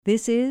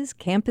This is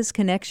Campus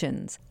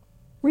Connections.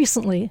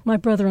 Recently, my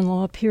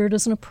brother-in-law appeared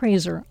as an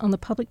appraiser on the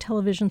public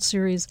television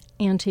series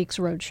Antiques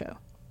Roadshow.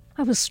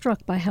 I was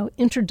struck by how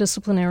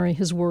interdisciplinary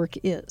his work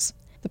is.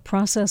 The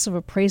process of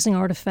appraising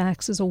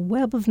artifacts is a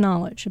web of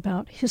knowledge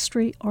about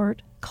history,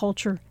 art,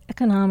 culture,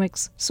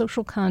 economics,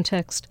 social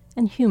context,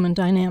 and human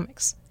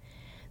dynamics.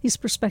 These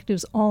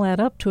perspectives all add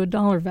up to a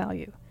dollar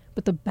value,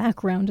 but the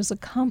background is a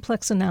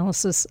complex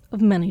analysis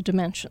of many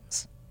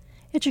dimensions.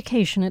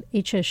 Education at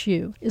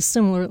HSU is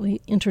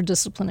similarly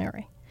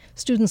interdisciplinary.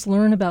 Students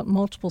learn about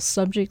multiple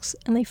subjects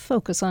and they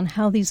focus on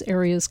how these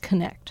areas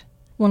connect.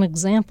 One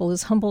example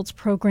is Humboldt's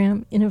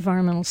program in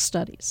environmental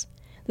studies.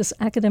 This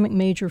academic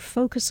major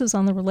focuses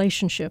on the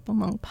relationship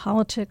among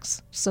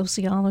politics,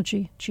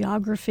 sociology,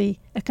 geography,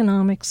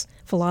 economics,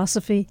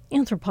 philosophy,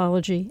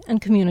 anthropology,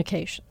 and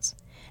communications.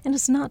 And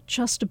it's not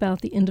just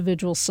about the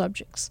individual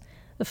subjects.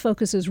 The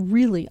focus is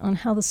really on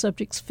how the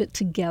subjects fit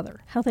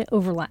together, how they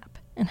overlap,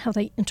 and how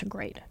they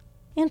integrate.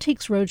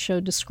 Antiques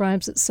Roadshow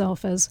describes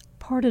itself as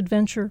part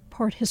adventure,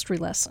 part history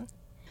lesson.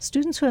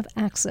 Students who have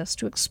access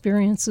to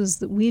experiences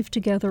that weave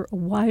together a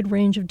wide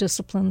range of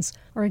disciplines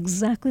are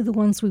exactly the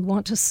ones we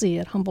want to see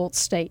at Humboldt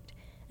State,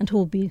 and who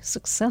will be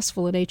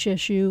successful at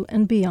HSU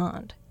and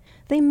beyond.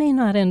 They may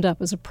not end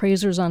up as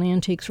appraisers on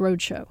Antiques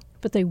Roadshow,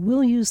 but they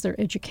will use their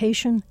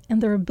education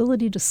and their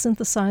ability to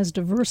synthesize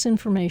diverse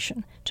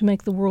information to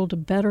make the world a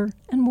better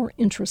and more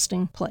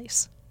interesting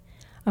place.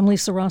 I'm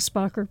Lisa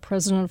Rossbacher,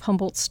 president of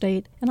Humboldt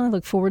State, and I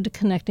look forward to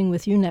connecting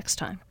with you next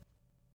time.